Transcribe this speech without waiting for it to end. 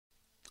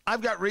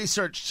I've got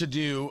research to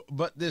do,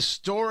 but this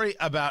story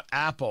about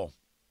Apple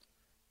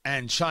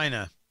and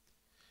China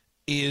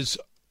is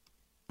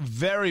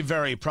very,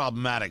 very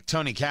problematic.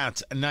 Tony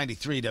Katz,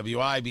 93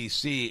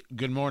 WIBC.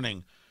 Good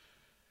morning.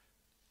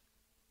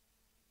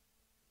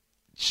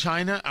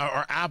 China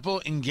or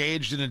Apple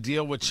engaged in a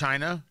deal with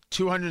China,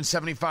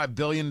 $275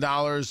 billion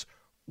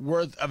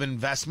worth of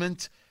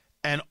investment,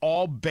 and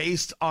all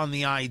based on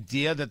the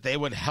idea that they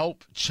would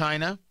help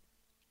China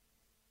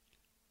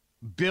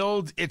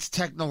build its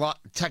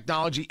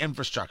technology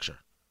infrastructure.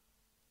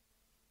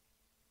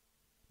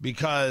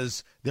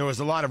 Because there was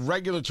a lot of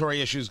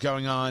regulatory issues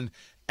going on,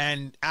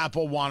 and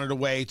Apple wanted a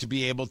way to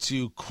be able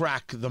to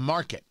crack the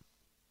market.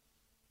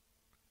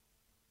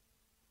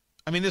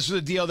 I mean, this was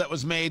a deal that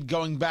was made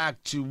going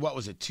back to,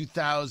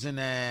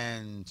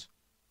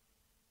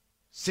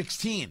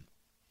 2016.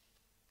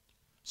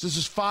 So this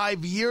was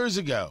 5 years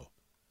ago.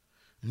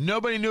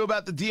 Nobody knew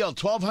about the deal.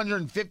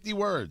 1,250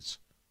 words.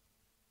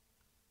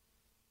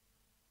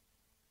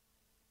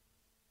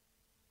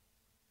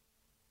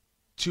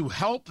 To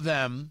help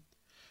them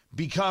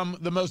become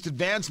the most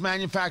advanced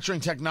manufacturing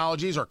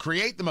technologies, or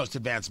create the most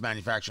advanced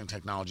manufacturing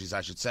technologies,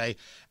 I should say,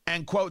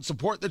 and, quote,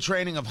 support the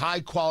training of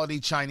high-quality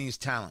Chinese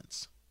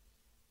talents.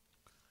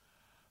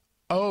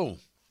 Oh,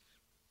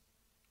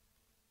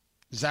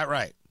 is that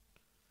right?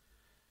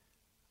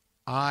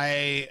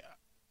 When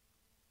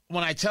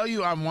I tell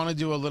you I want to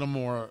do a little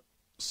more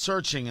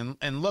searching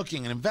and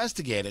looking and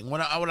investigating,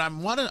 what I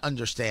want to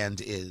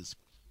understand is,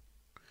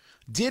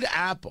 did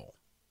Apple,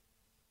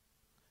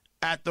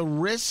 at the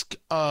risk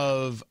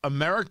of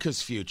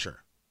America's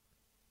future,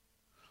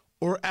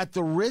 or at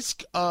the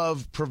risk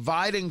of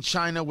providing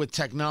China with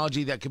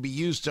technology that could be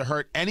used to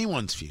hurt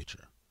anyone's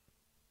future,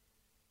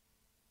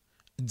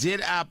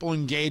 did Apple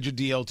engage a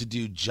deal to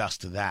do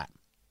just that?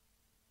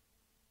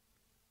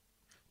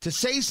 To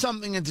say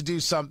something and to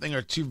do something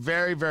are two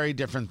very, very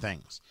different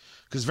things.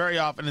 Because very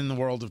often in the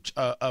world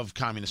of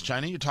communist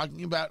China, you're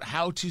talking about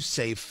how to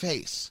save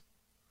face.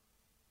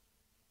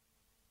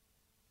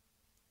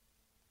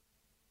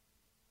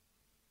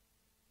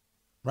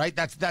 Right?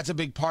 That's a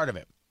big part of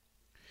it.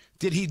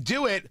 Did he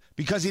do it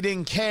because he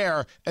didn't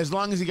care as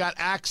long as he got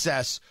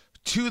access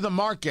to the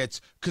markets,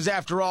 because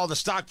after all, the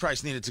stock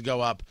price needed to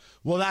go up?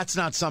 Well, that's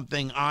not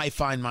something I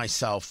find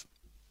myself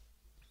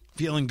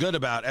feeling good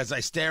about as I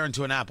stare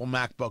into an Apple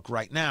MacBook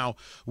right now,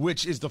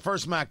 which is the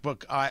first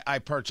MacBook I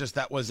purchased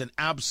that was an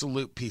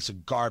absolute piece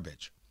of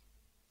garbage.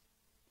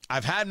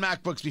 I've had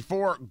MacBooks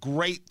before,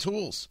 great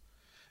tools.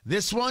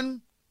 This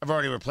one, I've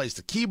already replaced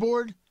the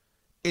keyboard.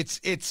 It's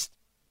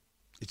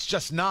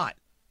just not.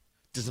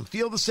 Doesn't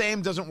feel the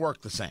same, doesn't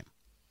work the same.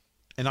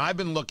 And I've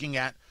been looking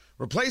at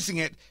replacing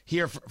it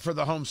here for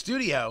the home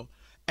studio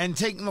and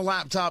taking the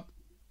laptop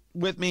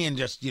with me and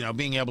just,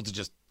 being able to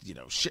just,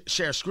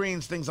 share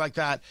screens, things like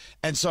that.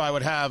 And so I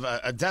would have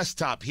a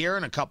desktop here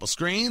and a couple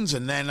screens,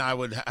 and then I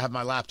would have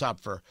my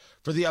laptop for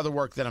the other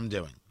work that I'm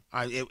doing.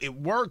 It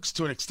works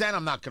to an extent.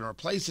 I'm not going to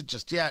replace it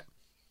just yet.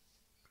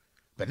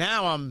 But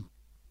now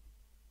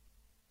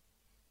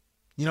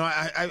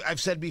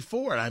I've said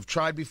before, and I've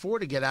tried before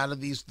to get out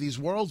of these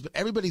worlds, but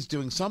everybody's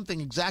doing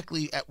something.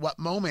 Exactly at what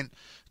moment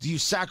do you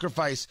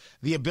sacrifice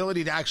the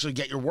ability to actually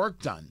get your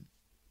work done?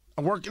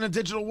 I work in a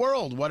digital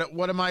world.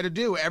 What am I to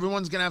do?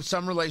 Everyone's going to have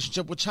some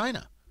relationship with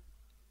China.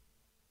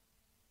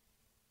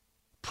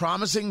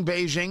 Promising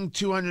Beijing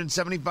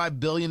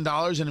 $275 billion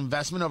in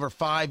investment over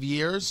 5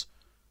 years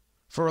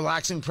for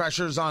relaxing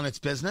pressures on its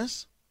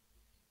business?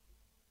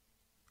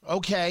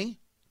 Okay.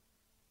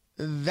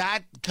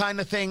 That kind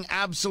of thing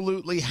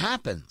absolutely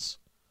happens.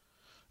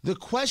 The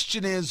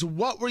question is,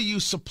 what were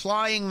you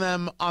supplying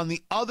them on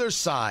the other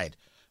side?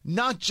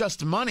 Not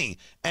just money.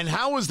 And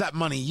how was that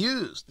money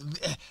used?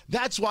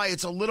 That's why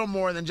it's a little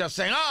more than just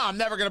saying, I'm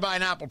never going to buy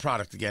an Apple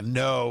product again.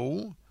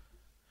 No,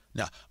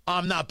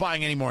 I'm not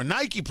buying any more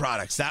Nike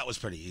products. That was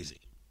pretty easy.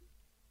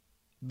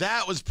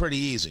 The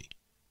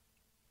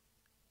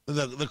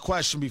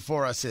question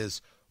before us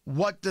is,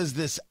 what does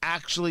this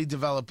actually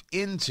develop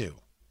into?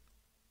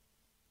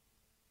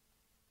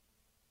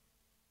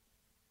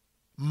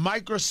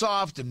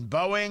 Microsoft and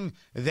Boeing,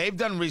 they've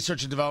done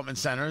research and development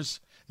centers.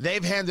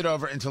 They've handed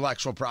over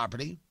intellectual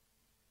property.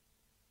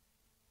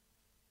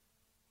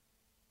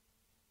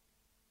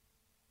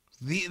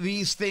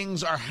 These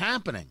things are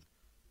happening.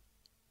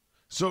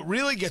 So it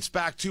really gets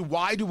back to,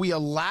 why do we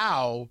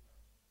allow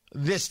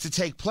this to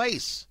take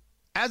place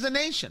as a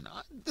nation?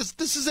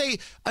 This is a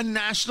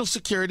national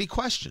security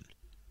question.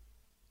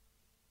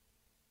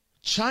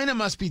 China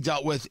must be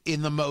dealt with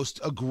in the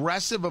most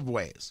aggressive of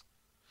ways.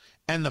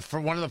 And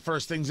one of the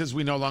first things is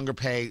we no longer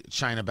pay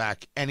China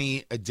back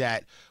any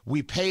debt.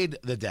 We paid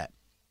the debt.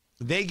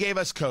 They gave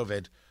us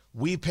COVID.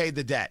 We paid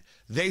the debt.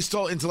 They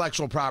stole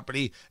intellectual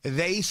property.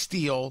 They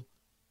steal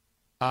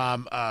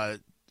other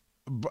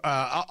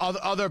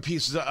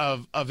pieces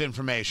of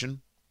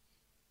information.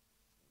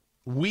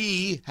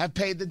 We have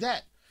paid the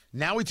debt.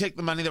 Now we take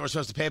the money that we're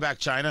supposed to pay back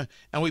China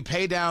and we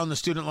pay down the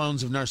student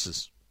loans of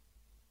nurses.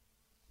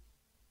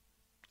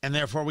 And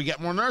therefore we get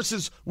more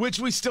nurses, which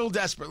we still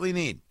desperately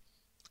need.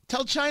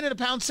 Tell China to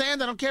pound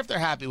sand. I don't care if they're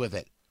happy with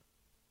it.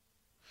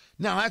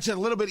 Now, that's a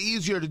little bit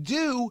easier to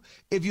do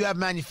if you have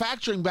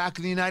manufacturing back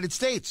in the United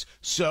States.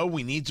 So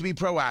we need to be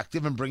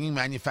proactive in bringing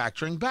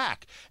manufacturing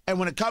back. And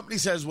when a company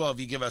says, well, if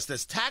you give us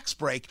this tax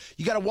break,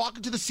 you got to walk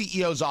into the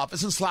CEO's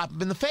office and slap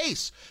him in the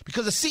face.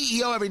 Because the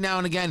CEO every now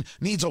and again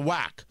needs a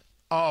whack.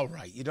 All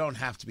right, you don't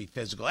have to be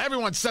physical.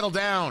 Everyone settle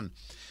down.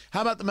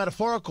 How about the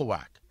metaphorical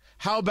whack?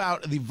 How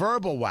about the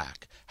verbal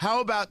whack? How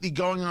about the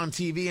going on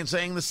TV and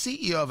saying the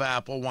CEO of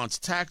Apple wants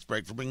a tax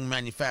break for bringing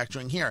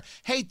manufacturing here?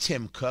 Hey,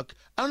 Tim Cook,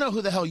 I don't know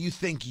who the hell you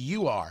think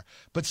you are,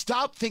 but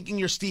stop thinking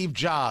you're Steve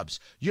Jobs.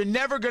 You're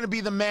never going to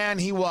be the man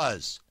he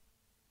was.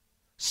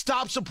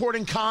 Stop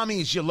supporting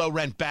commies, you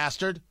low-rent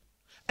bastard.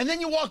 And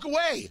then you walk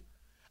away,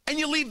 and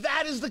you leave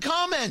that as the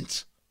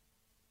comment.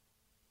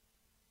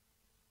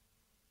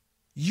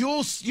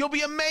 You'll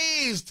be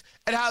amazed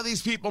at how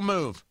these people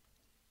move.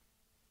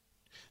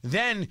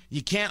 Then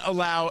you can't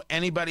allow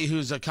anybody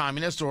who's a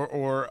communist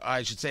or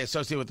I should say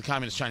associated with the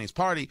Communist Chinese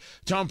Party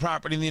to own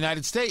property in the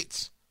United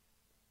States.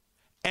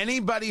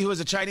 Anybody who is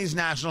a Chinese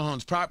national who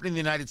owns property in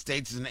the United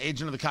States is an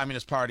agent of the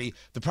Communist Party.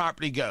 The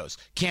property goes.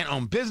 Can't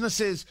own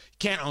businesses,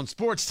 can't own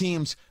sports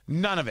teams,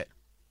 none of it.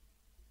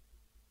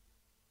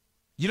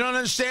 You don't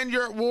understand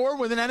you're at war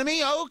with an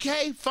enemy?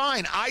 Okay,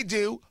 fine, I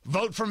do.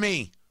 Vote for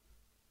me.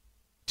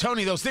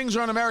 Tony, those things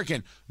are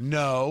un-American.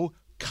 No,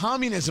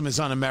 communism is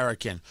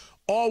un-American.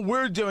 All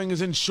we're doing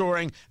is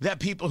ensuring that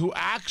people who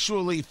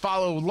actually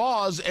follow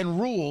laws and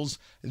rules,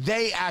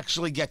 they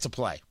actually get to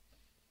play.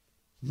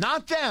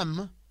 Not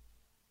them.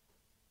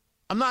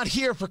 I'm not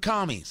here for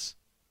commies.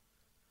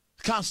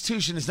 The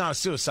Constitution is not a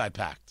suicide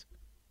pact.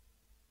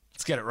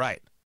 Let's get it right.